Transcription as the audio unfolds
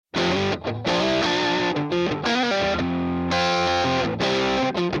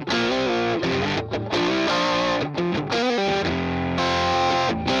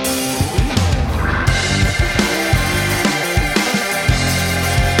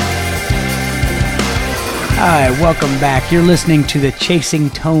Hi, welcome back. You're listening to the Chasing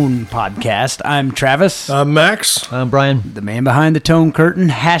Tone podcast. I'm Travis. I'm Max. I'm Brian. The man behind the tone curtain.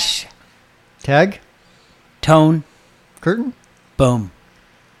 Tag? Tone. Curtain? Boom.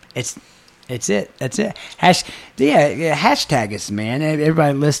 It's it. That's it. Hashtag us, man.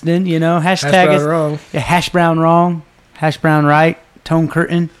 Everybody listening, hashtag Hash brown us. wrong. Yeah, hash brown wrong. Hash brown right. Tone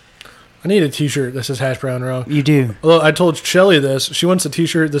curtain. I need a T-shirt that says hash brown wrong. You do. Well, I told Shelly this. She wants a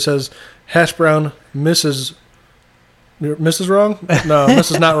T-shirt that says hash brown Mrs. Wrong? No,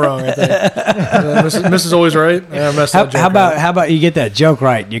 Mrs. Not wrong. I think Mrs. Always right. Yeah, I messed that joke up. How about you get that joke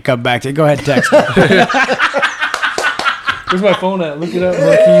right and you come back to go ahead and text me. Where's my phone at? Look it up,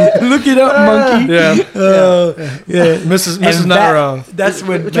 monkey. Look it up, monkey. Yeah, Yeah. Mrs. Not wrong. That's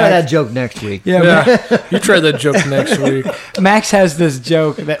what We'll try that joke next week. Yeah, you try that joke next week. Max has this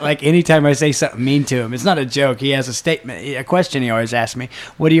joke that, like, anytime I say something mean to him, it's not a joke. He has a statement, a question he always asks me.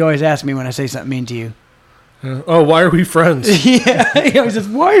 What do you always ask me when I say something mean to you? Oh, why are we friends? Yeah, he always says,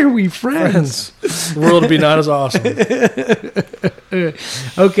 why are we friends? The world would be not as awesome.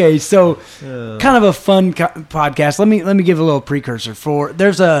 Okay, so kind of a fun podcast. Let me give a little precursor.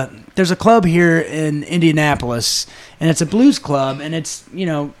 There's a club here in Indianapolis, and it's a blues club, and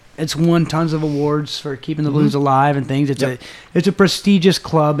it's won tons of awards for keeping the blues alive and things. It's a prestigious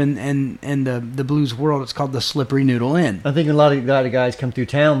club in the blues world. It's called the Slippery Noodle Inn. I think a lot of guys come through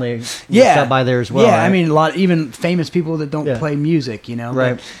town. They stop by there as well. Yeah, right? I mean, a lot, even famous people that don't play music,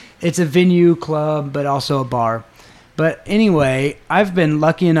 Right. But it's a venue club, but also a bar. But anyway, I've been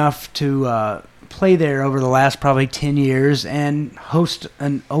lucky enough to play there over the last probably 10 years and host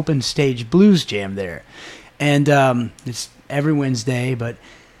an open stage blues jam there. And it's every Wednesday, but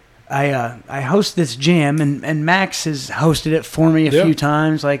I host this jam, and Max has hosted it for me a few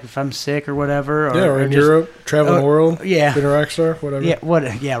times, like if I'm sick or whatever. Or in Europe, traveling the world. Yeah. Been a rock star, whatever.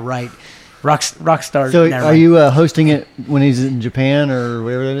 Yeah, right. Rock star. So are you hosting it when he's in Japan or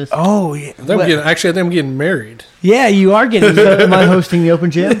wherever that is? Oh, yeah. I think I'm getting married. Yeah, you are getting. Am I hosting the open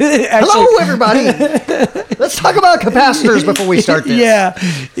jam? Hello, everybody. Let's talk about capacitors before we start this.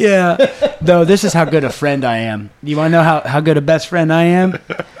 Yeah. Though this is how good a friend I am. You want to know how good a best friend I am?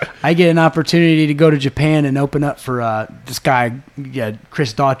 I get an opportunity to go to Japan and open up for this guy,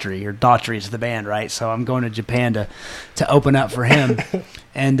 Chris Daughtry, or Daughtry is the band, right? So I'm going to Japan to open up for him.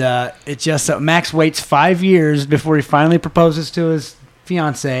 And it's just so Max waits 5 years before he finally proposes to his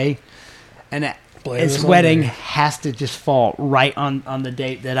fiancée, and his wedding has to just fall right on the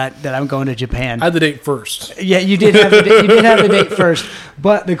date that I'm going to Japan. I had the date first. Yeah, you did have the date first.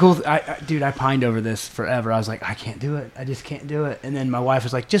 But the cool, I pined over this forever. I was like, I can't do it. I just can't do it. And then my wife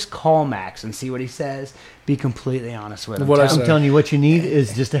was like, just call Max and see what he says. Be completely honest with him. I'm telling you, what you need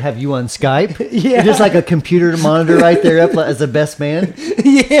is just to have you on Skype. Yeah, just like a computer monitor right there up as the best man.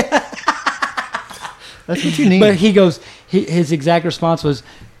 Yeah, that's what you need. But he goes, his exact response was,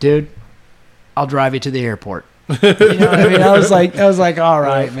 dude, I'll drive you to the airport. You know what I mean? I was like, all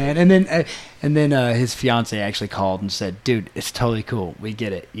right, man. And then his fiance actually called and said, dude, it's totally cool. We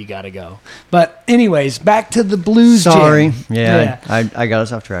get it. You got to go. But anyways, back to the blues Sorry. jam. Yeah. I got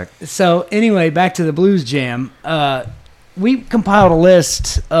us off track. So anyway, back to the blues jam. We compiled a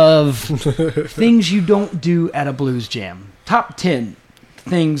list of things you don't do at a blues jam. Top 10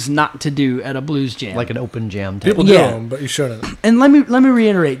 things not to do at a blues jam. Like an open jam. People do them, but you shouldn't. And let me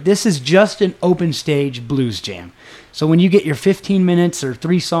reiterate, this is just an open stage blues jam. So when you get your 15 minutes or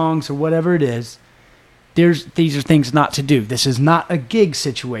 3 songs or whatever it is, these are things not to do. This is not a gig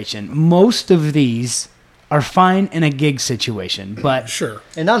situation. Most of these are fine in a gig situation, but Sure.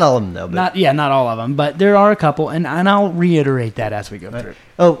 And not all of them, though. But not all of them, but there are a couple, and I'll reiterate that as we go through.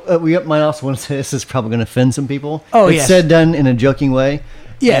 We might also want to say this is probably going to offend some people. Oh, it's yes. said done in a joking way.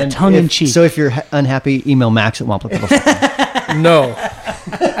 Yeah, tongue in cheek. So if you're unhappy, email Max at Wampler. No.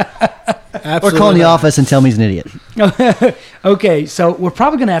 Or call in the office and tell me he's an idiot. Okay, so we're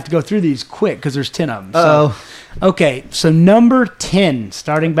probably going to have to go through these quick because there's 10 of them. Uh-oh. Okay, so number 10,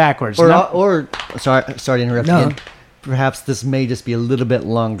 starting backwards. Or sorry to interrupt No. again. Perhaps this may just be a little bit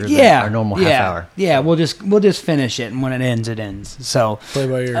longer than our normal half hour. Yeah, we'll just finish it, and when it ends, it ends. So Play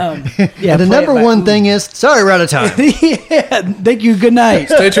by ear. yeah. The number one thing is, sorry, we're out of time. Yeah, thank you. Good night.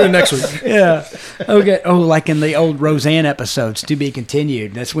 Stay tuned next week. Yeah. Okay. Oh, like in the old Roseanne episodes, to be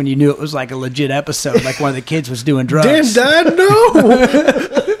continued. That's when you knew it was like a legit episode, like one of the kids was doing drugs. Damn, Dad, no.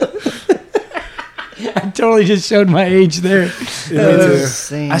 I totally just showed my age there.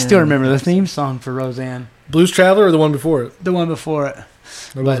 Insane. I still remember the theme song for Roseanne, Blues Traveler or the one before it? the one before it.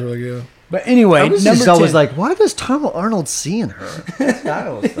 They're both really good. But anyway, I was number just 10. always like, why does Tom Arnold see in her? That's what I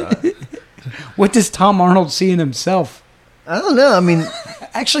always thought. What does Tom Arnold see in himself? I don't know. I mean,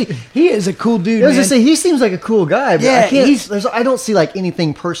 Actually, he is a cool dude. I was man. gonna say he seems like a cool guy, but Yeah, I don't see like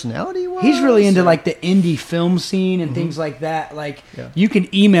anything personality wise. He's really into like the indie film scene and things like that. Like you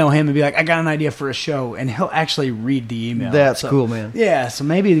can email him and be like, I got an idea for a show, and he'll actually read the email. That's cool, man. Yeah, so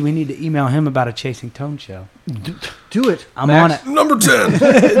maybe we need to email him about a Chasing Tone show. Do it. I'm Max. on Number 10.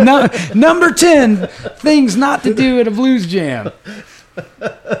 it. No, number 10 things not to do at a blues jam.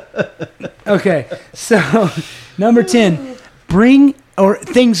 Okay, so number 10,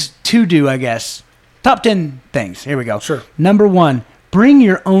 things to do, I guess. Top 10 things. Here we go. Sure. Number 1,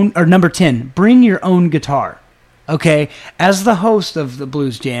 number 10, bring your own guitar. Okay, as the host of the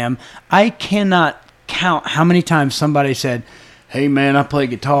Blues Jam, I cannot count how many times somebody said, hey man, I play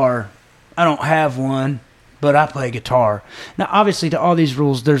guitar. I don't have one, but I play guitar. Now, obviously, to all these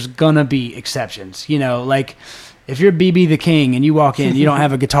rules, there's gonna be exceptions. You know, like if you're BB the King and you walk in, you don't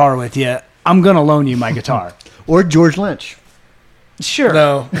have a guitar with you, I'm gonna loan you my guitar. Or George Lynch. Sure.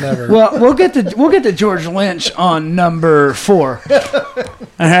 No, never. Well, we'll get to George Lynch on number 4. All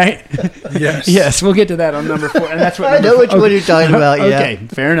right. Yes. Yes, we'll get to that on number 4, and that's what I know which one you're talking about. Yeah. Okay,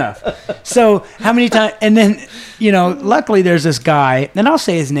 fair enough. So, how many times? And then, luckily there's this guy, and I'll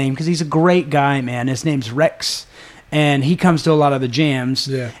say his name because he's a great guy, man. His name's Rex, and he comes to a lot of the jams.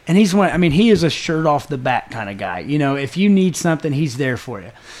 Yeah. And he is a shirt off the back kind of guy. If you need something, he's there for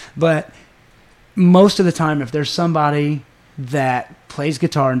you. But most of the time, if there's somebody that plays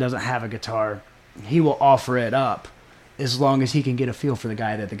guitar and doesn't have a guitar, he will offer it up as long as he can get a feel for the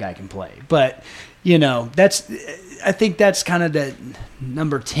guy that the guy can play. But I think that's kind of the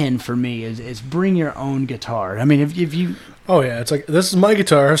number 10 for me is bring your own guitar. I mean, if you Oh yeah, it's like, this is my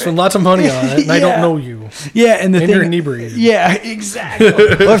guitar. I spent lots of money on it, and I don't know you. Yeah, and you're inebriated. Yeah, exactly.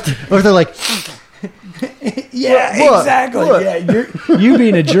 Or if they're like, yeah, What? exactly. What? Yeah, you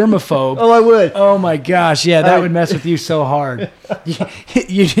being a germaphobe. oh, I would. Oh my gosh, yeah, that would mess with you so hard.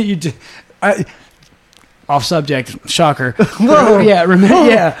 Off subject, shocker. Whoa. Yeah, remember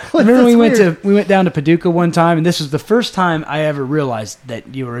we That's went down to Paducah one time, and this was the first time I ever realized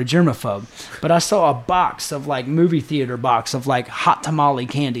that you were a germaphobe. But I saw a box of like movie theater box of like hot tamale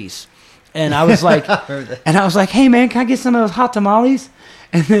candies, and I was like, hey man, can I get some of those hot tamales?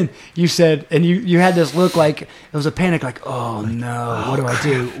 And then you said, and you had this look like it was a panic, like, oh no, what do I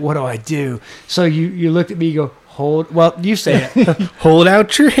do? What do I do? So you looked at me, you go, you say it. Hold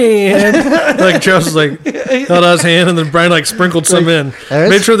out your hand. Like Josh was like, held out his hand, and then Brian like sprinkled some in.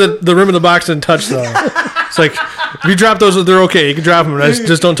 Made sure that the rim of the box didn't touch though. It's like, if you drop those, they're okay. You can drop them.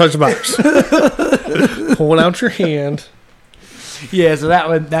 Just don't touch the box. Hold out your hand. Yeah, so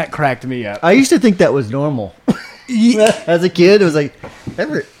that cracked me up. I used to think that was normal. As a kid, it was like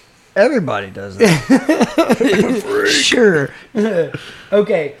everybody does that. Sure.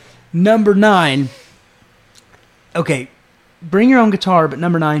 Okay, number 9. Okay, bring your own guitar, but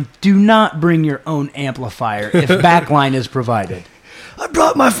number 9, do not bring your own amplifier if backline is provided. I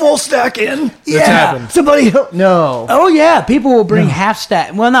brought my full stack in. It's happened. Somebody help. No. Oh yeah, people will bring half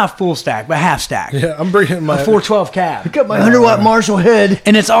stack. Well, not full stack, but half stack. Yeah, I'm bringing my 412 cab. I got my 100-watt Marshall head.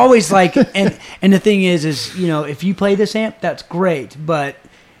 And it's always like, and the thing is, if you play this amp, that's great. But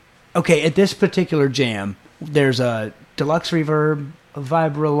okay, at this particular jam, there's a Deluxe Reverb, a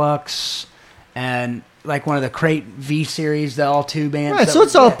Vibrolux, and like one of the Crate V series, the all tube amps. Right, so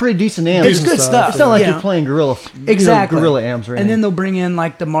it's all pretty decent amps. It's good stuff. It's not like Yeah. you're playing Gorilla. Exactly. Gorilla amps or anything. And then they'll bring in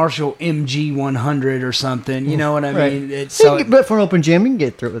like the Marshall MG 100 or something. You know what I Right. mean? It's But for an open jam, you can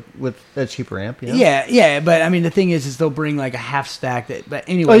get through it with a cheaper amp. You know? yeah. But I mean, the thing is they'll bring like a half stack. But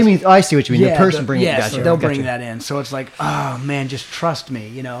anyway. Oh, you mean? I see what you mean. The person bringing it. Yes, Gotcha. they'll Gotcha. bring that in. So it's like, oh man, just trust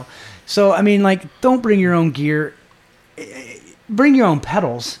me. So I mean, like, don't bring your own gear. Bring your own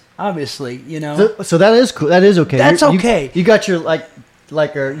pedals. Obviously, So that is cool. That is okay. That's okay. You got your your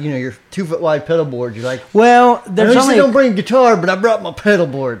 2-foot wide pedal board. You're like, Well, I there's usually only don't bring a guitar, but I brought my pedal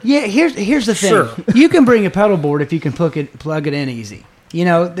board. Yeah, here's the thing. Sure. You can bring a pedal board if you can plug it in easy.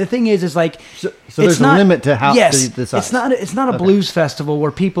 The thing is like So it's there's a limit to how the size. It's not a blues festival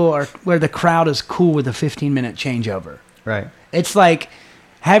where where the crowd is cool with a 15-minute changeover. Right. It's like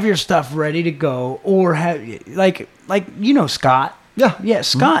have your stuff ready to go, or have like Scott. Yeah.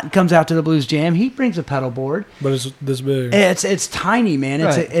 Scott comes out to the Blues Jam. He brings a pedal board. But it's this big. It's tiny, man.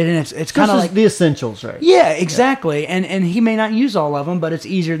 Right. It's kind of like the essentials, right? yeah, exactly. And he may not use all of them, but it's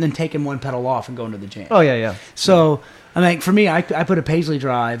easier than taking one pedal off and going to the jam. Oh yeah. So, I mean, for me, I put a Paisley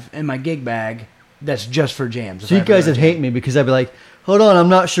Drive in my gig bag that's just for jams. So you guys would hate me because I'd be like, hold on, I'm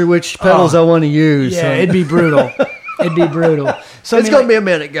not sure which pedals I want to use. Yeah, so. it'd be brutal. It'd be brutal. So It's going to be a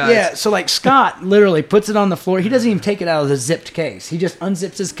minute, guys. Yeah, so like Scott literally puts it on the floor. He doesn't even take it out of the zipped case. He just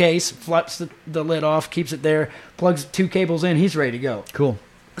unzips his case, flips the lid off, keeps it there, plugs 2 cables in, he's ready to go. Cool.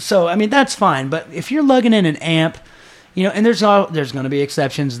 So, I mean, that's fine. But if you're lugging in an amp, you know, and there's going to be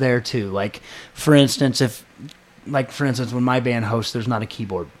exceptions there too. Like, for instance, when my band hosts, there's not a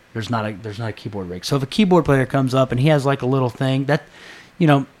keyboard. There's not a keyboard rig. So if a keyboard player comes up and he has like a little thing, that, you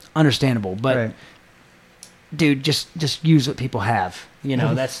know, understandable. But Right. dude, just use what people have. You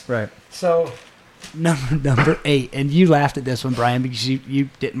know, that's Right. So number 8, and you laughed at this one, Brian, because you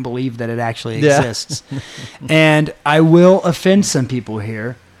didn't believe that it actually exists. And I will offend some people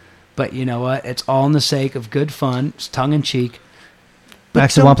here, but you know what? It's all in the sake of good fun. It's tongue in cheek.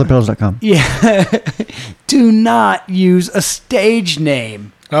 MaxandWamplerPills.com. Yeah. Do not use a stage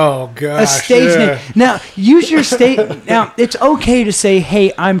name. Oh gosh. A stage name. Now, use your stage. Now, it's okay to say,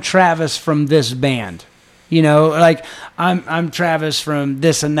 "Hey, I'm Travis from this band." You know, like I'm Travis from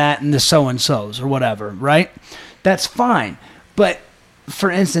this and that and the so and so's or whatever, right? That's fine. But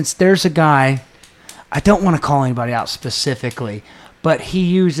for instance, there's a guy, I don't want to call anybody out specifically, but he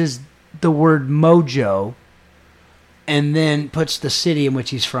uses the word mojo and then puts the city in which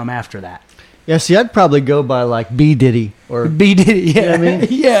he's from after that. Yeah, see, I'd probably go by like B Diddy or B Diddy, yeah. You know what I mean?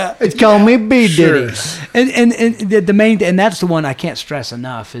 Yeah. It's call me B Diddy. And the main, and that's the one I can't stress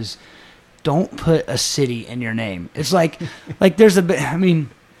enough is don't put a city in your name. It's like there's a bit, I mean,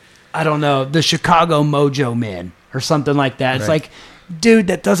 I don't know, the Chicago Mojo Men or something like that. It's like, dude,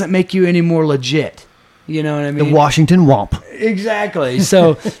 that doesn't make you any more legit. You know what I mean? The Washington Womp. Exactly.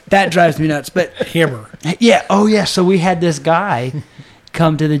 So that drives me nuts. But Hammer. yeah. Oh, yeah. So we had this guy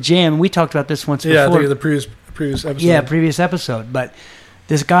come to the jam. We talked about this once before. Yeah, I think of the previous episode. Yeah, previous episode. But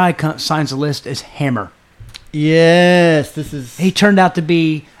this guy signs a list as Hammer. Yes, this is. He turned out to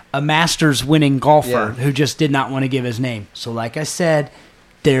be a Masters winning golfer Yeah. who just did not want to give his name. So like I said,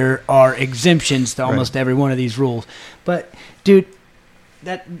 there are exemptions to almost every one of these rules. But dude,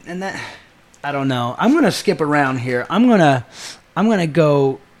 that I don't know. I'm going to skip around here. I'm going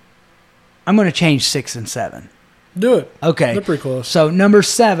to change 6 and 7. Do it. Okay. They're pretty close. So number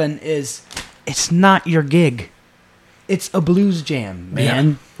 7 is it's not your gig. It's a blues jam, man.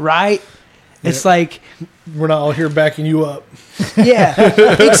 Yeah. Right? It's like We're not all here backing you up. yeah,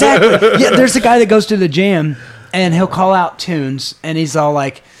 exactly. Yeah, there's a guy that goes to the jam and he'll call out tunes and he's all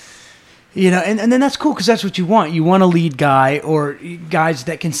like, you know, and then that's cool because that's what you want. You want a lead guy or guys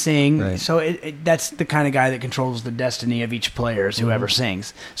that can sing. Right. So that's the kind of guy that controls the destiny of each player is whoever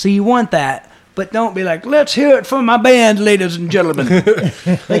sings. So you want that, but don't be like, let's hear it from my band, ladies and gentlemen.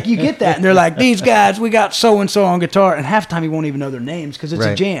 Like you get that and they're like, these guys, we got so-and-so on guitar. And half the time he won't even know their names because it's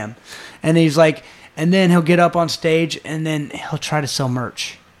a jam. And he's like, and then he'll get up on stage and then he'll try to sell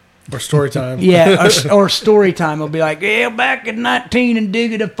merch. Or story time. Yeah, or story time. He'll be like, yeah, back in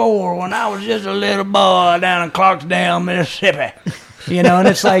 1994 when I was just a little boy down in Clarksdale, Mississippi. You know, and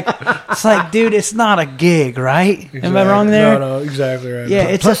it's like, dude, it's not a gig, right? Exactly. Am I wrong there? No, exactly right. Yeah,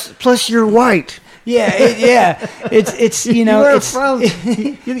 it's Plus you're white. yeah, it's you know,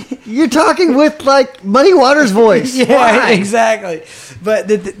 You're talking with like Muddy Waters' voice. yeah, Why? exactly. But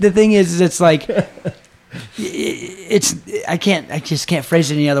the thing is it's like, I just can't phrase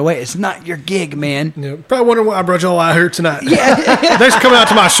it any other way. It's not your gig, man. Yeah, probably wonder why I brought y'all out here tonight. Yeah. Thanks for coming out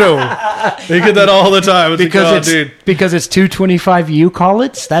to my show. They get that all the time. It's Because it's 225 you call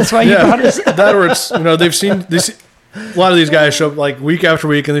it. That's why you brought us. That or it's, you know, they've seen this. A lot of these guys show up like week after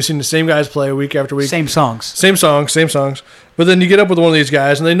week, and they've seen the same guys play week after week. Same songs. Same songs. But then you get up with one of these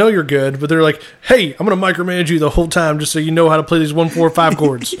guys, and they know you're good, but they're like, hey, I'm going to micromanage you the whole time just so you know how to play these 1, 4, 5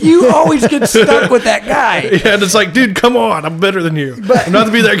 chords. You always get stuck with that guy. Yeah, and it's like, dude, come on. I'm better than you. I'm not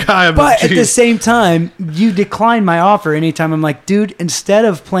to be that guy. But at the same time, you decline my offer anytime I'm like, dude, instead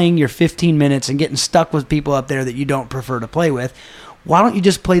of playing your 15 minutes and getting stuck with people up there that you don't prefer to play with, why don't you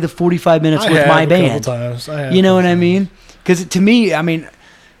just play the 45 minutes with my band? You know what I mean? Because to me, I mean,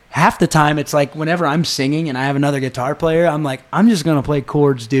 half the time it's like whenever I'm singing and I have another guitar player, I'm like, I'm just going to play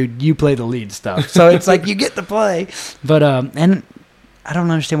chords, dude. You play the lead stuff. So it's like you get to play. But, and I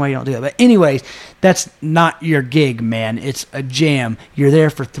don't understand why you don't do that. But anyways, that's not your gig, man. It's a jam. You're there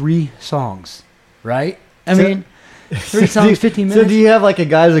for 3 songs, right? I mean, 3 songs, 15 minutes. So do you have like a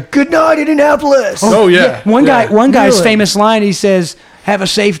guy who's like, good night, Indianapolis? Oh, yeah. One guy's Really? famous line, he says, have a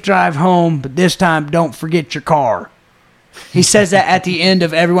safe drive home, but this time don't forget your car. He says that at the end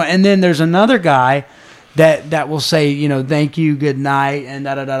of everyone. And then there's another guy that will say, you know, thank you, good night, and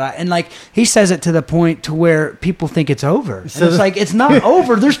da-da-da-da. And, like, he says it to the point to where people think it's over. So it's like, it's not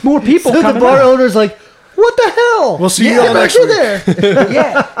over. There's more people So coming the bar up. owner's like, What the hell? We'll see Get you all back next in week. there.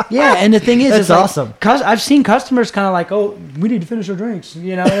 Yeah. And the thing is, That's it's like, awesome. I've seen customers kind of like, oh, we need to finish our drinks, and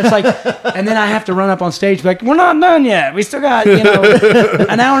it's like, and then I have to run up on stage, be like, we're not done yet. We still got,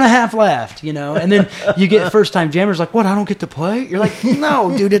 an hour and a half left, and then you get first time jammers like, what? I don't get to play? You're like,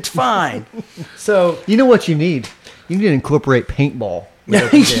 no, dude, it's fine. So You know what you need? You need to incorporate paintball. with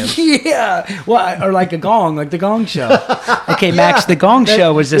open jams. yeah, well, or like a gong, like the Gong Show. Okay, Max, the Gong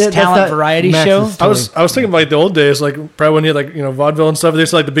Show was this that's talent not variety Max's show. story. I was thinking about like the old days, like probably when you had like vaudeville and stuff. They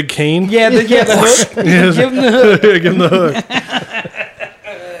used to like the big cane. Yeah, the hook. Yes. Give 'em the hook. Give him the hook.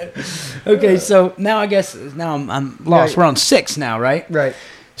 Okay, so now I guess I'm lost. Right. We're on 6 now, right? Right.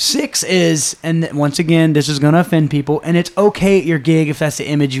 6 is, and once again, this is going to offend people, and it's okay at your gig if that's the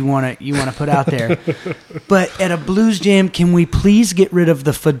image you want to put out there. But at a blues jam, can we please get rid of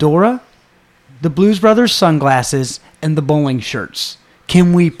the fedora, the Blues Brothers sunglasses, and the bowling shirts?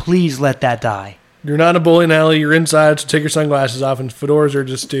 Can we please let that die? You're not in a bowling alley. You're inside, so take your sunglasses off. And fedoras are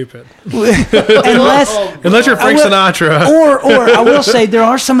just stupid. Unless you're Frank Sinatra. Or I will say there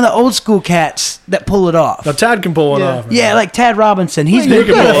are some of the old school cats that pull it off. Now Tad can pull one Yeah. off. Yeah, like Tad Robinson. He's You been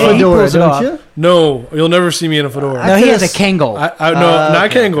got a he fedora, pulls it off. don't you? No, you'll never see me in a fedora. No, he has a Yes. Kangol. No,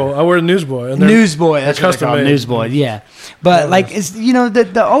 not Kangol. I wear a newsboy. And they're- Newsboy, that's what custom they're called, made. Newsboy, yeah. But like, it's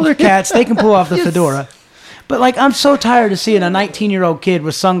the older cats, they can pull off the fedora. But like, I'm so tired of seeing a 19-year-old kid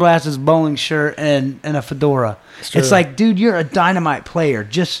with sunglasses, bowling shirt, and a fedora. true. It's like, dude, you're a dynamite player.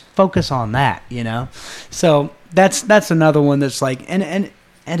 Just focus on that, So that's another one that's like, and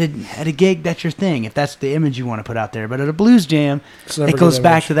at a gig, that's your thing. If that's the image you want to put out there, but at a blues jam, It's never it goes good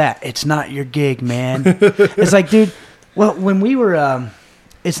back image. to that. It's not your gig, man. It's like, dude. Well, when we were,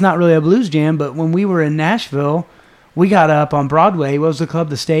 it's not really a blues jam, but when we were in Nashville, we got up on Broadway. What was the club?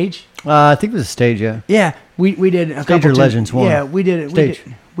 The Stage. I think it was a stage, yeah. Yeah, we did a Stage couple or Legends one. Yeah, we did it. Stage.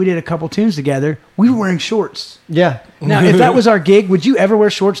 We did a couple tunes together. We were wearing shorts. Yeah. Now, if that was our gig, would you ever wear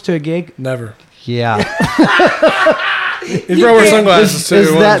shorts to a gig? Never. Yeah. You probably wear sunglasses too. Is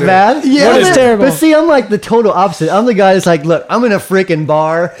won't that you? bad? Yeah, it's terrible. But see, I'm like the total opposite. I'm the guy that's like, look, I'm in a freaking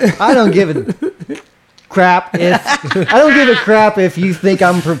bar. I don't give a crap if you think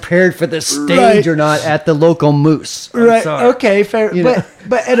I'm prepared for the stage Right. or not at the local Moose. I'm Right. sorry. Okay. Fair. You know.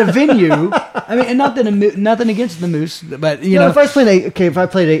 But at a venue, I mean, and nothing against the Moose, but you know, if I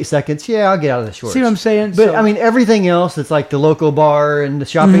played 8 seconds, yeah, I'll get out of the shorts. see what I'm saying? But So- I mean, everything else that's like the local bar and the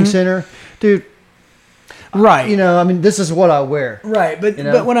shopping center, dude. right. I mean, this is what I wear. Right, but You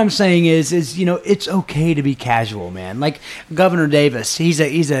know? but what I'm saying is it's okay to be casual, man. Like Governor Davis, he's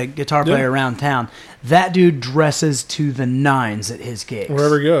a guitar player around town. That dude dresses to the nines at his gigs.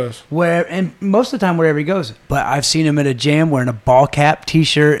 Wherever he goes. And most of the time wherever he goes. But I've seen him at a jam wearing a ball cap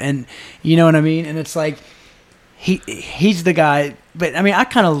T-shirt, and you know what I mean. And it's like he's the guy. But I mean, I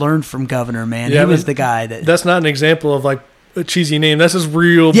kind of learned from Governor, man. Yeah, he but was the guy that. That's not an example of like a cheesy name. That's his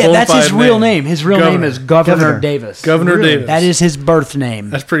real. Yeah, bona that's his fide real name. His real name is Governor Governor. Davis. Governor Really? Davis. That is his birth name.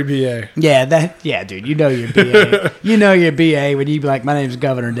 That's pretty BA. Yeah, dude, you know your BA. You know your BA when you be like, my name's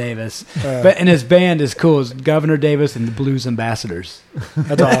Governor Davis. And his band is cool. It's Governor Davis and the Blues Ambassadors.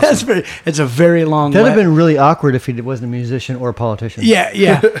 That's awesome. It's a very long That'd have way. been really awkward if he wasn't a musician or a politician.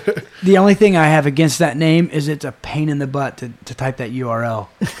 Yeah. The only thing I have against that name is it's a pain in the butt to type that URL.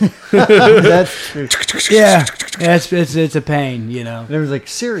 That's true. Yeah. It's a pain, There was like,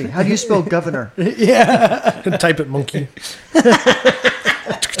 Siri, how do you spell governor? Type it, monkey.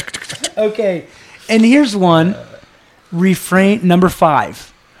 Okay. And here's one. Number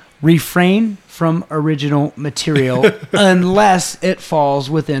 5. Refrain from original material unless it falls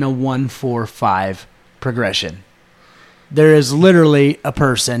within a 1-4-5 progression. There is literally a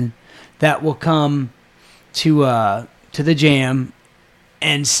person that will come to the jam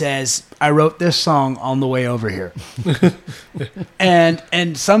and says, I wrote this song on the way over here. and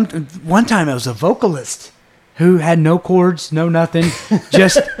one time it was a vocalist who had no chords, no nothing.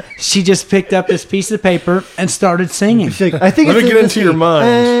 She just picked up this piece of paper and started singing. She's like, I think Let it's me in get this into your key.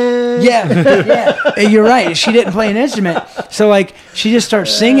 mind. Yeah. You're right. She didn't play an instrument. So, like, she just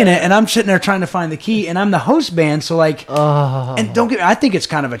starts singing it, and I'm sitting there trying to find the key, and I'm the host band, so, like, and don't get me, I think it's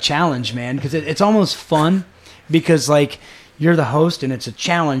kind of a challenge, man, because it's almost fun because, like, you're the host, and it's a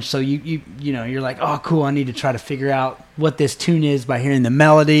challenge, so you're like, oh, cool, I need to try to figure out what this tune is by hearing the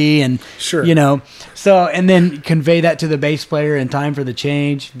melody, and, Sure. so, and then convey that to the bass player in time for the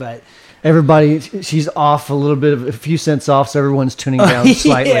change, but... everybody, she's off a little bit, of a few cents off, so everyone's tuning down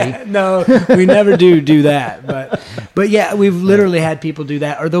slightly. Yeah, no, we never do that. But yeah, we've literally had people do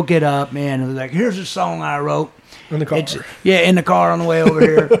that, or they'll get up, man, and they're like, "Here's a song I wrote." In the car. In the car on the way over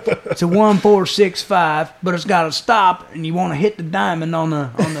here. It's a 1-4-6-5, but it's got to stop, and you want to hit the diamond on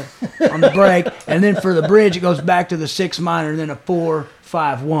the brake, and then for the bridge it goes back to the 6 minor, and then a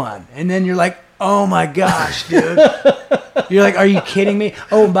 4-5-1, and then you're like, oh my gosh, dude. You're like, are you kidding me?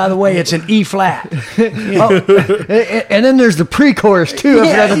 Oh, and by the way, it's an E flat. And then there's the pre-chorus too. I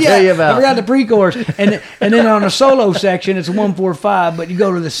forgot to tell you about. I forgot the pre-chorus, and then on the solo section, it's 1-4-5, but you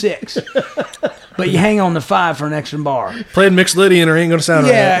go to the 6. But you hang on the 5 for an extra bar. Playing Mixed Lydian or ain't gonna sound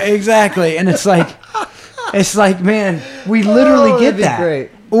right. Yeah, exactly. And it's like, man, we literally get that.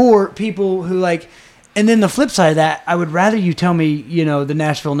 Great. Or people who like, and then the flip side of that, I would rather you tell me, the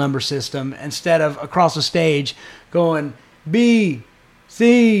Nashville number system instead of across the stage going B,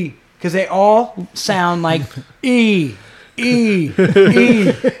 C, because they all sound like E. E.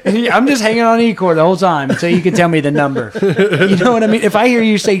 And I'm just hanging on E chord the whole time so you can tell me the number. You know what I mean? If I hear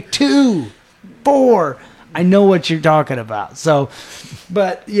you say 2, 4, I know what you're talking about. So,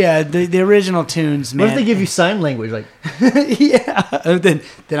 but yeah, the original tunes, man. What if they give you sign language? Like, yeah, then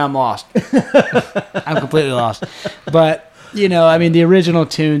I'm lost. I'm completely lost. But the original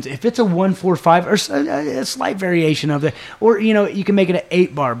tunes, if it's a 1-4-5 or a slight variation of it, or you can make it an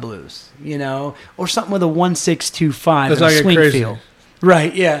 8-bar blues, or something with a 1-6-2-5 and a swing feel.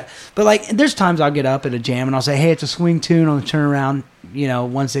 Right, yeah. But like, there's times I'll get up at a jam and I'll say, hey, it's a swing tune on the turnaround,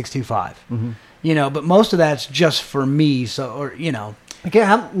 1-6-2-5. Mm-hmm. But most of that's just for me. Okay,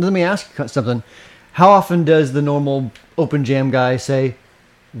 let me ask you something. How often does the normal open jam guy say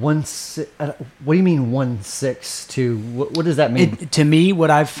 1-6? What do you mean 1-6-2? What does that mean? To me,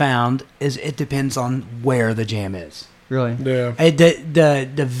 what I've found is it depends on where the jam is. Really? Yeah.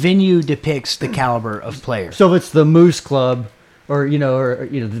 The venue depicts the caliber of players. So if it's the Moose Club, or the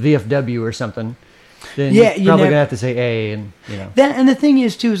VFW or something, then you're probably gonna have to say A, and And the thing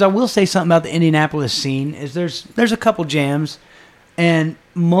is too, is I will say something about the Indianapolis scene. Is there's a couple jams, and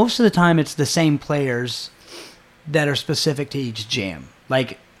most of the time it's the same players that are specific to each jam.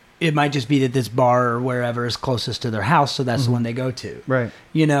 Like, it might just be that this bar or wherever is closest to their house, so that's the one they go to. Right.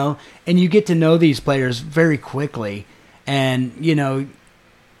 And you get to know these players very quickly, and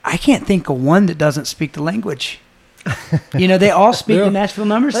I can't think of one that doesn't speak the language. They all speak the Nashville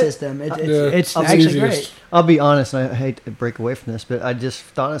number system. It's actually great. I'll be honest, and I hate to break away from this, but I just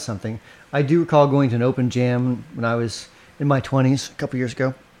thought of something. I do recall going to an open jam when I was in my 20s, a couple years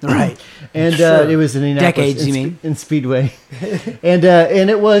ago. Right. And it was in Indianapolis. Decades, you mean? In Speedway. and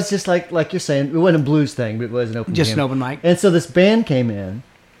it was just like you're saying, it wasn't a blues thing, but it was an open jam. Just an open mic. And so this band came in.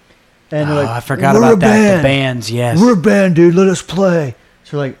 And they're like, I forgot about that. The bands, yes. We're a band, dude. Let us play.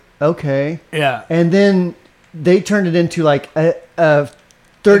 So we're like, okay. Yeah. And then they turned it into like a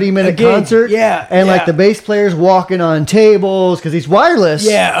 30-minute concert. Yeah. And like the bass player's walking on tables because he's wireless.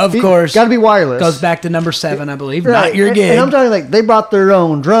 Yeah, of course. Got to be wireless. Goes back to number 7, I believe. Right. Not your gig. And I'm talking like they brought their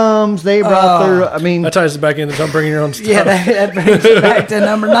own drums. They brought that ties it back into don't bring your own stuff. Yeah, that brings it back to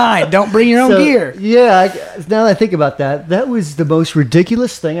number 9. Don't bring your own gear. Yeah. Now that I think about that, that was the most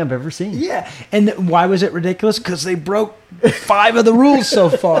ridiculous thing I've ever seen. Yeah. And why was it ridiculous? Because they broke 5 of the rules so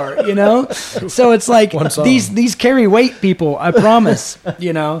far, So it's like these carry weight, people, I promise,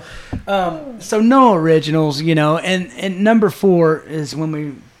 So no originals, and number 4 is when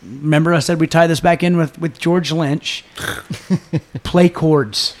we remember I said we tie this back in with George Lynch. Play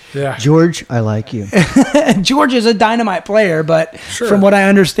chords. Yeah. George, I like you. George is a dynamite player, but from what I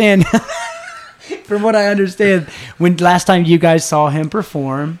understand, when last time you guys saw him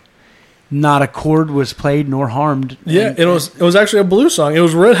perform, not a chord was played nor harmed. Yeah, it was actually a blues song. It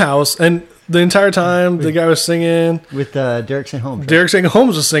was Red House, and the entire time the guy was singing with Derek St. Holmes. Derek St.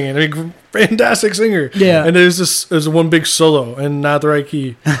 Holmes was singing. I mean, fantastic singer. Yeah, and it was one big solo and not the right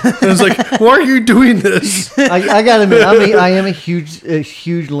key. And it's like, why are you doing this? I gotta admit, I am a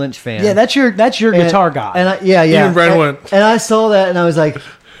huge Lynch fan. Yeah, that's your guitar guy. And Even Brian went. And I saw that, and I was like,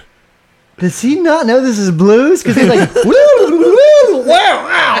 does he not know this is blues? Because he's like,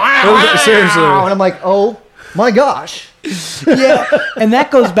 seriously. And I'm like, oh my gosh. Yeah, and that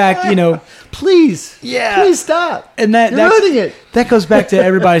goes back, please, please stop. And you're ruining it. that goes back to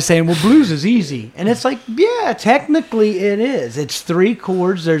everybody saying, "Well, blues is easy," and it's like, yeah, technically it is. It's 3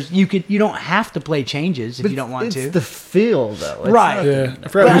 chords. You don't have to play changes if you don't want to. It's the feel, though. It's Right. not- Yeah, I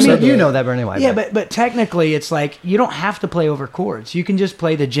forgot But who I mean, said you that. know that, but anyway. Yeah, but technically it's like you don't have to play over chords. You can just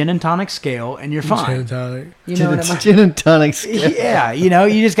play the gin and tonic scale and you're Gin fine. and tonic. You know what I mean? gin and tonic scale. Yeah, you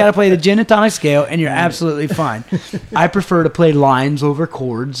just got to play the gin and tonic scale and you're absolutely fine. I prefer to play lines over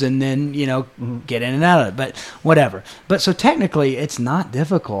chords and then, get in and out of it, but whatever. But so technically it's not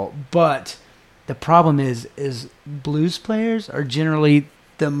difficult, but the problem is blues players are generally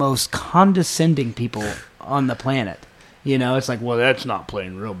the most condescending people on the planet. It's like, well, that's not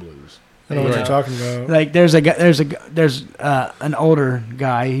playing real blues. I know what you're talking about. Like there's an older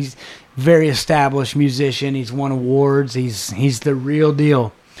guy. He's very established musician. He's won awards. He's the real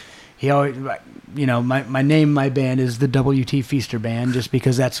deal. He always, my name, in my band is the WT Feaster Band, just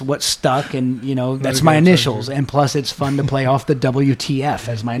because that's what stuck, and that's my initials. And plus, it's fun to play off the WTF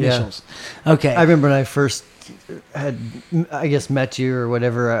as my initials. Yeah. Okay. I remember when I first had, I guess, met you or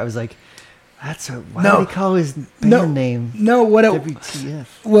whatever. I was like, why do they call his band name? No, WTF.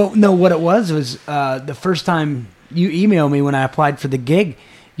 Well, no, what it was the first time you emailed me when I applied for the gig,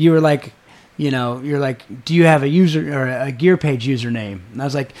 you were like, you're like, do you have a user or a Gear Page username? And I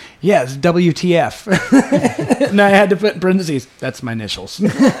was like, yeah, it's WTF. And I had to put in parentheses, that's my initials.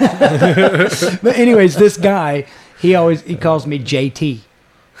 But anyways, this guy, he calls me JT.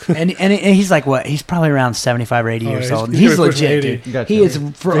 And he's like, what? He's probably around 75 or 80 years old. He's legit, dude. Gotcha. He is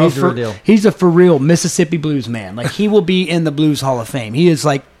he's a for real Mississippi blues man. Like, he will be in the Blues Hall of Fame. He is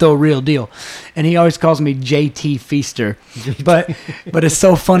like the real deal. And he always calls me JT Feaster. But it's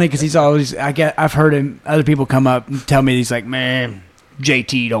so funny because he's always, I've heard other people come up and tell me, he's like, man,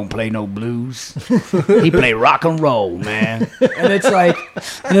 JT don't play no blues. He play rock and roll, man. And it's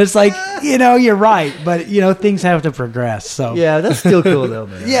like, you're right, but things have to progress. So Yeah, that's still cool though,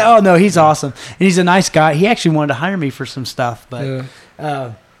 man. yeah, oh no, he's awesome. And he's a nice guy. He actually wanted to hire me for some stuff, but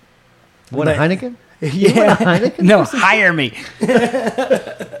Yeah. What, a Heineken? yeah, Heineken? no, hire me.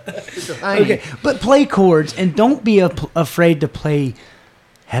 Okay, but play chords and don't be afraid to play,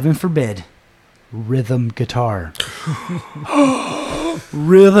 heaven forbid, rhythm guitar.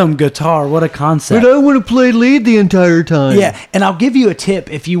 Rhythm guitar, what a concept. But I want to play lead the entire time. Yeah, and I'll give you a tip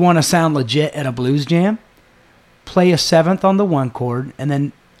if you want to sound legit at a blues jam. Play a 7th on the 1 chord, and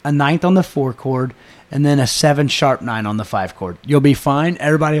then a 9th on the 4 chord, and then a 7 sharp 9 on the 5 chord. You'll be fine.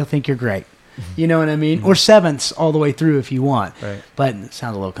 Everybody will think you're great. You know what I mean? Or 7ths all the way through if you want. Right. But it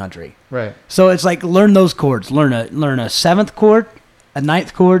sounds a little country. Right. So it's like, learn those chords. Learn a 7th chord, a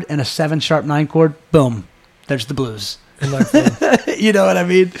 9th chord, and a 7 sharp 9 chord. Boom. There's the blues. You know what I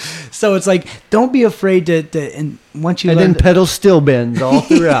mean? So it's like, don't be afraid to and once you And learn then pedal still bends all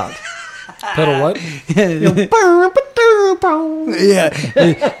throughout. Pedal what? yeah,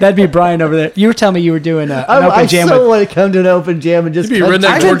 that'd be Brian over there. You were telling me you were doing an open jam I so with. want to come to an open jam and just You'd be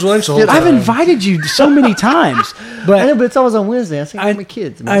redneck George Lynch the whole time. I've invited you so many times, I know, but but it's always on Wednesday. I see my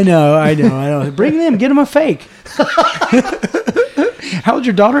kids. Man. I know. Bring them, get them a fake. How old's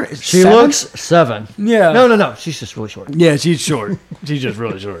your daughter? She 7? looks 7. Yeah. No. She's just really short. Yeah, she's short. She's just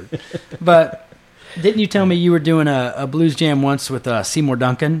really short. But didn't you tell me you were doing a blues jam once with Seymour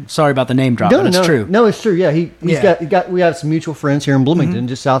Duncan? Sorry about the name drop, but it's true. No, it's true. Yeah, we have some mutual friends here in Bloomington,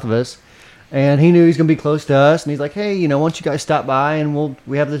 just south of us, and he knew he was going to be close to us, and he's like, hey, why don't you guys stop by and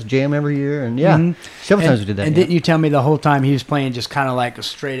we have this jam every year, and several times we did that. And didn't you tell me the whole time he was playing just kind of like a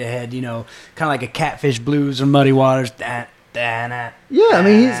straight ahead, kind of like a Catfish Blues or Muddy Waters? Yeah, I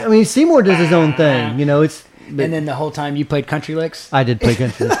mean, Seymour does his own thing. But and then the whole time you played country licks? I did play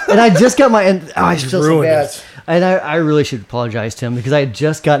country, and I just got I feel so ruined bad. it. And I really should apologize to him because I had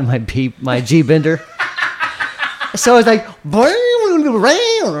just gotten my G bender, so I was like,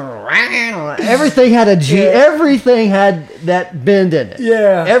 everything had a G, everything had that bend in it.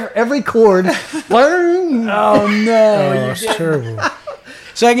 Yeah. Every chord. Oh no! Oh, it's terrible.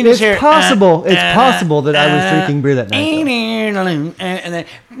 So I can just hear. It's possible that I was drinking beer that night. And then.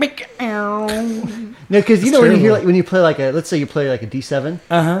 No, because when you hear terrible. when you play let's say you play like a D7,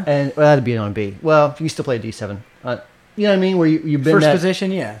 and that'd be on B. Well, you still play a D7. You know what I mean? Where you bend First that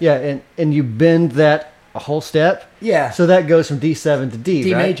position, yeah. Yeah, and you bend that a whole step. Yeah. So that goes from D7 to D.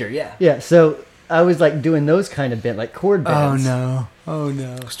 D right? major, yeah. Yeah. So I was like doing those kind of bend, like chord bends. Oh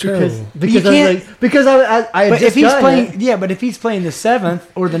no! It's terrible. Because You I was can't- like, because I had But just if he's gotten playing, it. yeah, but if he's playing the 7th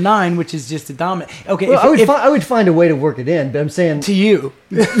or the 9, which is just a dominant. Okay, Well, if I would find a way to work it in, but I'm saying to you,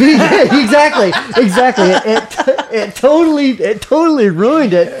 exactly. It totally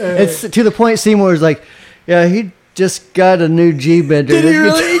ruined it. It's to the point Seymour was like, yeah, he just got a new G bender. did he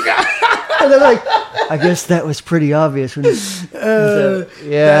really? And they're like, I guess that was pretty obvious. When That's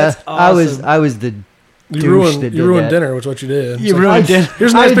awesome. I was the You douche that did ruined that. dinner, was what you did. You It's like, ruined dinner.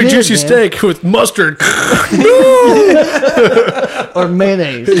 here's a nice I big did, juicy man. steak with mustard. Or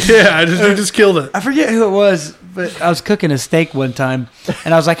mayonnaise. Yeah, you just killed it. I forget who it was, but I was cooking a steak one time,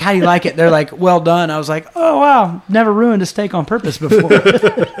 and I was like, "How do you like it?" They're like, "Well done." I was like, "Oh wow, never ruined a steak on purpose before."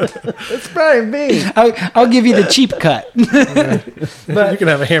 It's probably me. I'll give you the cheap cut. You can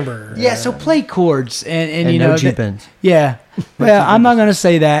have a hamburger. Yeah, so play chords, and And you no know, cheap ends. yeah. Well, I'm not going to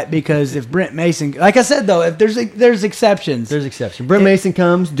say that because if Brent Mason, like I said though, if there's exceptions, There's exception. Brent Mason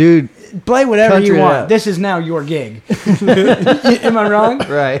comes, dude. play whatever Country you it want. up. This is now your gig. Am I wrong?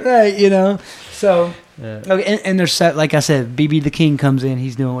 Right. Right. You know. So, Yeah. okay, and there's set, like I said, BB the King comes in.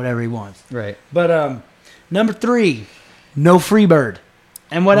 He's doing whatever he wants. Right. But number 3, no Freebird.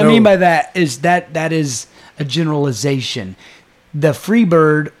 And what I No. mean by that is that is a generalization. The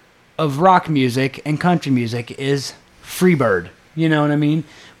Freebird of rock music and country music is Freebird. You know what I mean?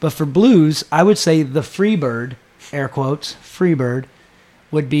 But for blues, I would say the Freebird, air quotes, Freebird,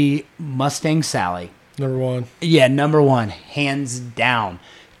 would be Mustang Sally. Number one. Yeah, number 1, hands down.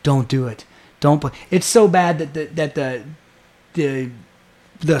 Don't do it. Don't play. It's so bad that the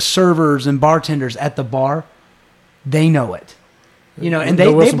servers and bartenders at the bar, they know it. You know, and The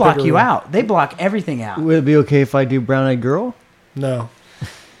they Wilson block Pickle you Room. out. They block everything out. Would it be okay if I do Brown Eyed Girl? No.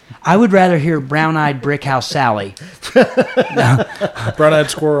 I would rather hear Brown Eyed Brick House Sally, Brown-eyed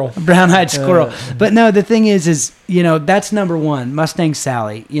squirrel. Brown Eyed Squirrel. But no, the thing is, you know, that's number 1, Mustang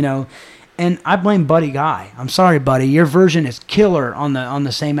Sally, you know. And I blame Buddy Guy. I'm sorry, Buddy. Your version is killer on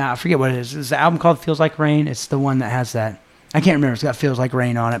the same album. I forget what it is. It's the album called Feels Like Rain. It's the one that has that. I can't remember. It's got Feels Like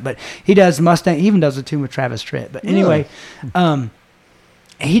Rain on it. But he does Mustang. He even does a tune with Travis Tritt. But anyway,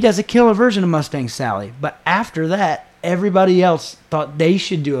 he does a killer version of Mustang Sally. But after that, everybody else thought they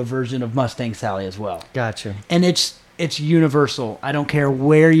should do a version of Mustang Sally as well. Gotcha. And it's universal. I don't care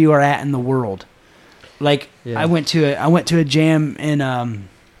where you are at in the world. Like Yeah. I went to a jam in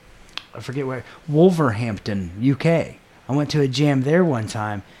I forget where, Wolverhampton, UK. I went to a jam there one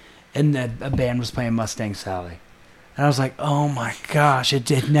time, and a band was playing Mustang Sally, and I was like, "Oh my gosh,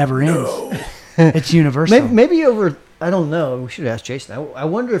 it never ends. It's universal." Maybe over. I don't know. We should ask Jason. I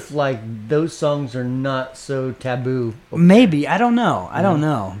wonder if like those songs are not so taboo. Maybe, I don't know. I don't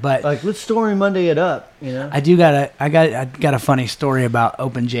know, but Like let's Stormy Monday it up. You know. I got a funny story about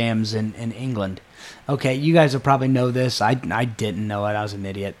open jams in England. Okay, you guys will probably know this. I didn't know it. I was an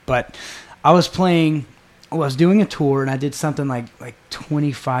idiot. But I was doing a tour, and I did something like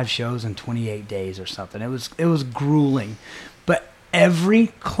 25 shows in 28 days or something. It was grueling. But every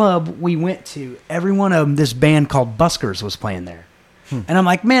club we went to, every one of them, this band called Buskers was playing there. And I'm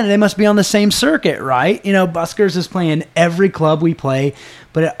like, man, they must be on the same circuit, right? You know, Buskers is playing every club we play,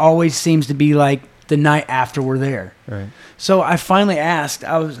 but it always seems to be like the night after we're there. Right. So I finally asked.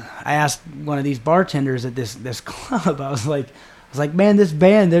 I asked one of these bartenders at this club. I was like, man, this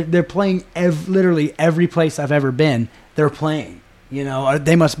band they're playing literally every place I've ever been. They're playing. You know,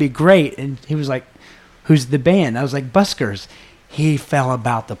 they must be great. And he was like, "Who's the band?" I was like, "Buskers." He fell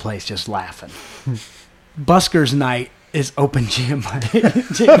about the place just laughing. Buskers night is open jam night.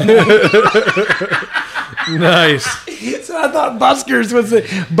 Nice. So I thought Buskers was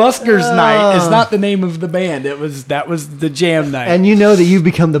Buskers night. It's not the name of the band. That was the jam night. And you know that you've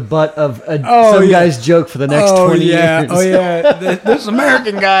become the butt of some yeah. guy's joke for the next 20 years. Oh yeah, this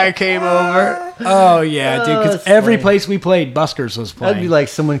American guy came over. Oh yeah, dude. Because that's every funny. place we played, Buskers was playing. That'd be like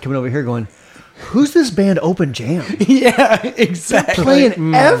someone coming over here going, "Who's this band Open Jam? yeah, exactly.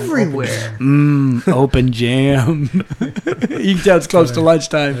 Playing everywhere." Open jam. You can tell it's close to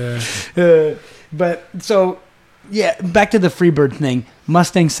lunchtime. But so, yeah, back to the Freebird thing.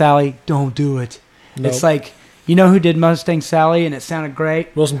 Mustang Sally, don't do it. Nope. It's like, you know who did Mustang Sally and it sounded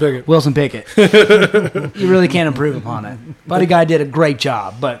great? Wilson Pickett. Wilson Pickett. You really can't improve upon it. Buddy Guy did a great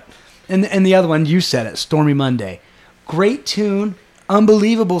job. But and the other one, you said it, Stormy Monday. Great tune,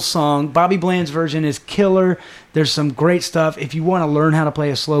 unbelievable song. Bobby Bland's version is killer. There's some great stuff. If you want to learn how to play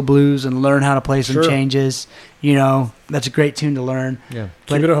a slow blues and learn how to play some Sure. changes, you know, that's a great tune to learn. Yeah.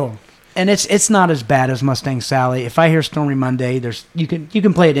 But- Keep it at home. And it's not as bad as Mustang Sally. If I hear Stormy Monday, you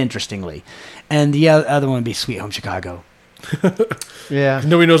can play it interestingly. And the other one would be Sweet Home Chicago. Yeah.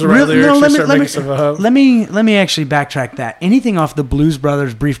 Nobody knows the right Really? lyrics. No, They let me- start let making me- stuff up. Let me actually backtrack that. Anything off the Blues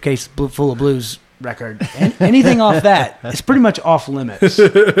Brothers Briefcase Full of Blues record, anything off that, it's pretty much off limits.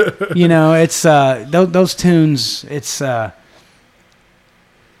 You know, it's those tunes. It's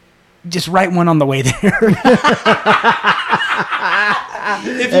just write one on the way there.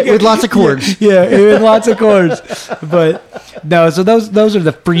 With lots of chords. Yeah, with lots of chords. But no, so those are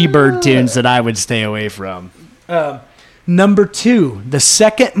the Freebird tunes that I would stay away from. Number 2, the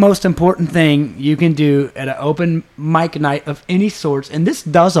second most important thing you can do at an open mic night of any sorts, and this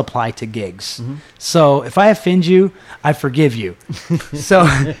does apply to gigs. Mm-hmm. So if I offend you, I forgive you. So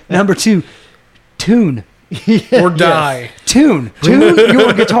number 2, tune. Or die. Tune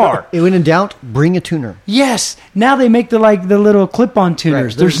your guitar. When in doubt, bring a tuner. Yes. Now they make the little clip-on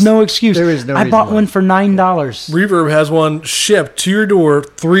tuners. Right. There's no excuse. There is no I reason bought why. one for $9. Reverb has one shipped to your door,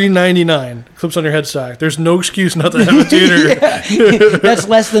 $3.99. Clips on your headstock. There's no excuse not to have a tuner. That's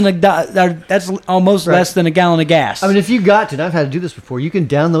less than that's almost Right. less than a gallon of gas. I mean, if you got to, and I've had to do this before, you can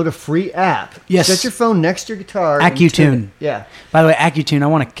download a free app. Yes. Set your phone next to your guitar. and tune AccuTune. it. Yeah. By the way, AccuTune, I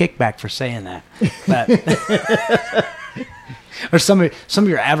want a kickback for saying that. But or some of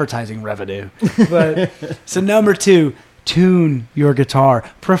your advertising revenue. But so number 2, tune your guitar,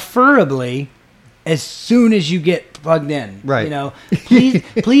 preferably as soon as you get plugged in. Right. You know,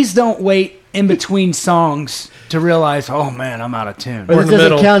 please don't wait in between songs to realize, oh man, I'm out of tune. But Or it in the doesn't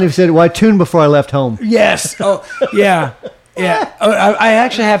middle. count if you said, well, I tuned before I left home. Yes. Oh, yeah. Yeah. Oh, I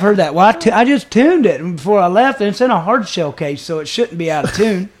actually have heard that. Well, I just tuned it before I left, and it's in a hard shell case, so it shouldn't be out of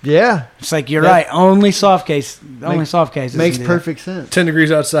tune. Yeah. It's like, you're Yeah. right. Only soft case. Only soft cases. Makes can do that. perfect sense. 10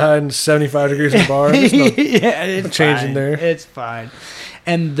 degrees outside and 75 degrees in the bar. There's no- Yeah, it's change fine. in there. It's fine.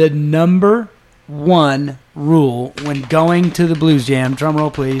 And the number 1 rule when going to the blues jam, drum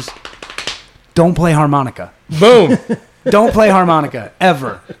roll please, don't play harmonica. Boom. Don't play harmonica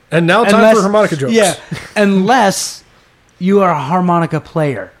ever. And now time Unless- for harmonica jokes. Yeah, unless you are a harmonica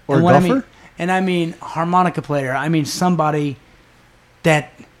player. Or And a what golfer? I mean harmonica player, I mean somebody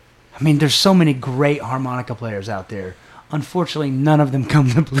that, there's so many great harmonica players out there. Unfortunately, none of them come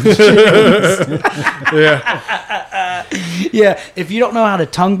to blues jams. Yeah. Yeah, if you don't know how to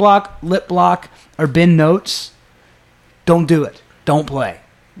tongue block, lip block, or bend notes, don't do it. Don't play.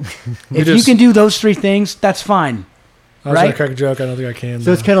 If you just- can do those 3 things, that's fine. I was Right? going to crack a joke. I don't think I can.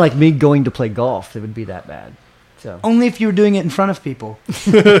 So it's kind of like me going to play golf. It would be that bad. So Only if you were doing it in front of people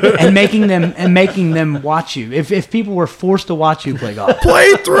and making them watch you. If people were forced to watch you play golf.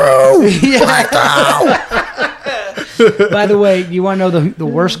 play through. By the way, you want to know the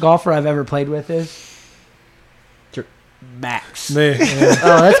worst golfer I've ever played with is? Sure. Max. Me. Yeah.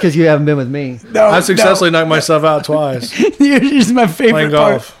 oh, that's because you haven't been with me. No, I've successfully knocked myself out twice You're just my favorite playing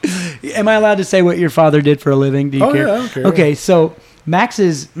part. golf. Am I allowed to say what your father did for a living? Do you Oh, care? yeah, I don't care. Okay, so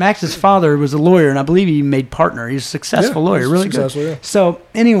Max's father was a lawyer, and I believe he made partner. He's a successful Yeah, lawyer, he's really successful, good. yeah. So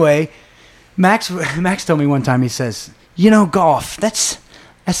anyway, Max told me one time. He says, golf. That's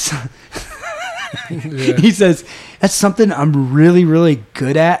Yeah. He says, that's something I'm really, really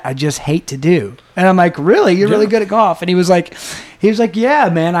good at. I just hate to do. And I'm like, really? You're really Yeah. good at golf? And he was like, yeah,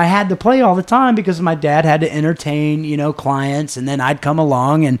 man, I had to play all the time because my dad had to entertain, clients, and then I'd come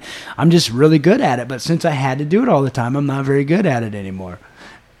along, and I'm just really good at it. But since I had to do it all the time, I'm not very good at it anymore.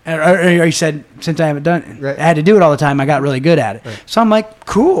 Or he said, since I haven't done it, Right. I had to do it all the time, I got really good at it. Right. So I'm like,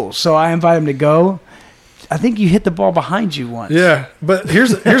 cool. So I invite him to go. I think you hit the ball behind you once. Yeah, but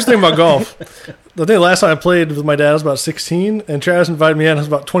here's the thing about golf. The thing last time I played with my dad I was about 16, and Travis invited me in. I was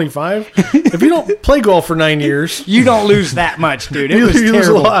about 25. If you don't play golf for 9 years, You don't lose that much, dude. It you, was you lose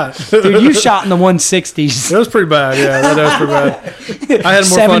a terrible. lot. Dude, you shot in the 160s. It was pretty bad. Yeah, that was pretty bad. I had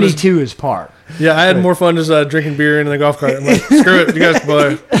more fun. 72 is par. Yeah, I had more fun just drinking beer in the golf cart. I'm like, screw it, you guys can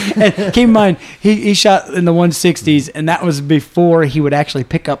play. And keep in mind, he shot in the 160s, and that was before he would actually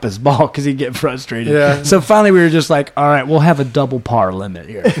pick up his ball because he'd get frustrated. Yeah. So finally, we were just like, all right, we'll have a double par limit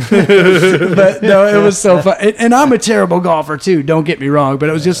here. But no, it was so fun. And I'm a terrible golfer, too. Don't get me wrong. But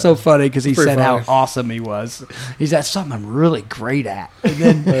it was just so funny because he Pretty said how funny. awesome he was. He's that's something I'm really great at.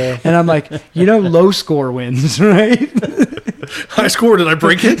 And, then, and I'm like, low score wins, right? High score, did I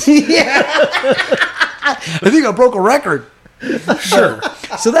break it? I think I broke a record. Sure.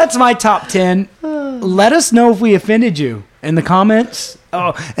 So that's my top 10. Let us know if we offended you in the comments.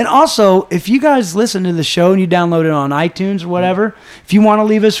 Oh, and also, if you guys listen to the show and you download it on iTunes or whatever, if you want to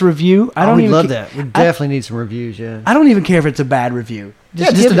leave us a review, I don't we'd even love ca- that. We definitely need some reviews, yeah. I don't even care if it's a bad review.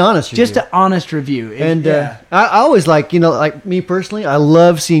 Just an honest Just review. an honest review. And yeah. I always like me personally, I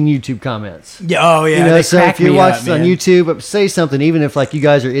love seeing YouTube comments. Yeah, oh yeah, You know, they so crack if you me watch up, this on man. YouTube, say something, even if you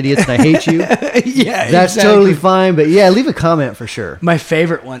guys are idiots and I hate you, Yeah, that's exactly. totally fine. But yeah, leave a comment for sure. My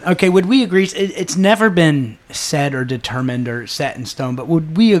favorite one. Okay, would we agree? It's never been said or determined or set in stone, but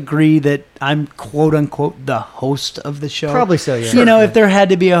would we agree that I'm quote unquote the host of the show? Probably so, yeah. If there had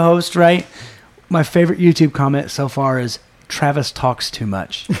to be a host, right? My favorite YouTube comment so far is Travis talks too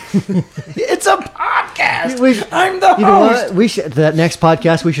much. It's a podcast. podcast. I'm the host. You know what? We should that next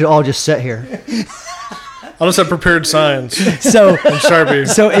podcast. We should all just sit here. I'll just have prepared signs and So, Sharpie.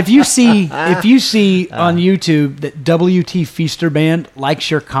 so if you see on YouTube that WT Feaster Band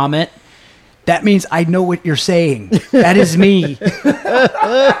likes your comment, that means I know what you're saying. That is me.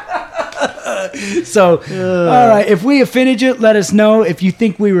 So, all right. If we offended you, let us know. If you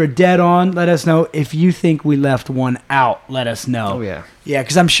think we were dead on, let us know. If you think we left one out, let us know. Oh, yeah. Yeah,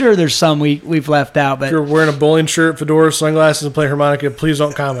 because I'm sure there's some we've left out. But If you're wearing a bowling shirt, fedora, sunglasses, and play harmonica, please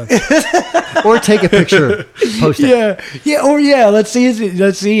don't comment. Or take a picture, post it. Yeah. Let's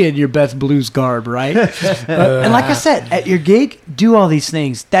see in your best blues garb, right? And like I said, at your gig, do all these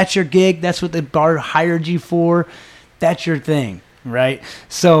things. That's your gig. That's what the bar hired you for. That's your thing, right?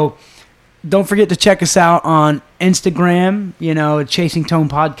 So don't forget to check us out on Instagram. Chasing Tone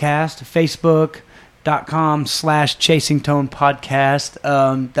Podcast, Facebook.com/Chasing Tone Podcast.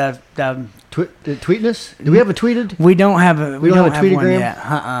 Tweeting us? Do we have a tweeted? We don't have a. We don't have a one tweetagram?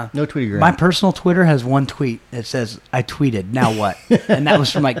 yet. No tweetagram. My personal Twitter has one tweet that says I tweeted. Now what? And that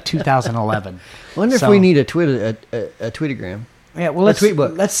was from like 2011. I wonder if we need a tweetagram. Yeah, well, A tweet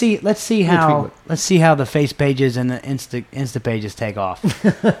book. let's see how the face pages and the Insta pages take off.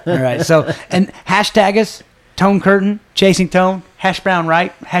 All right. So and hashtag us Tone Curtain, Chasing Tone, Hash Brown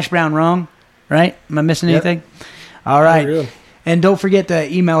right, Hash Brown wrong, right? Am I missing anything? All right. Very good. And don't forget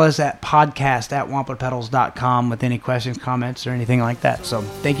to email us at podcast@wamplerpedals.com with any questions, comments, or anything like that. So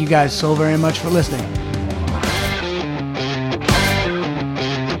thank you guys so very much for listening.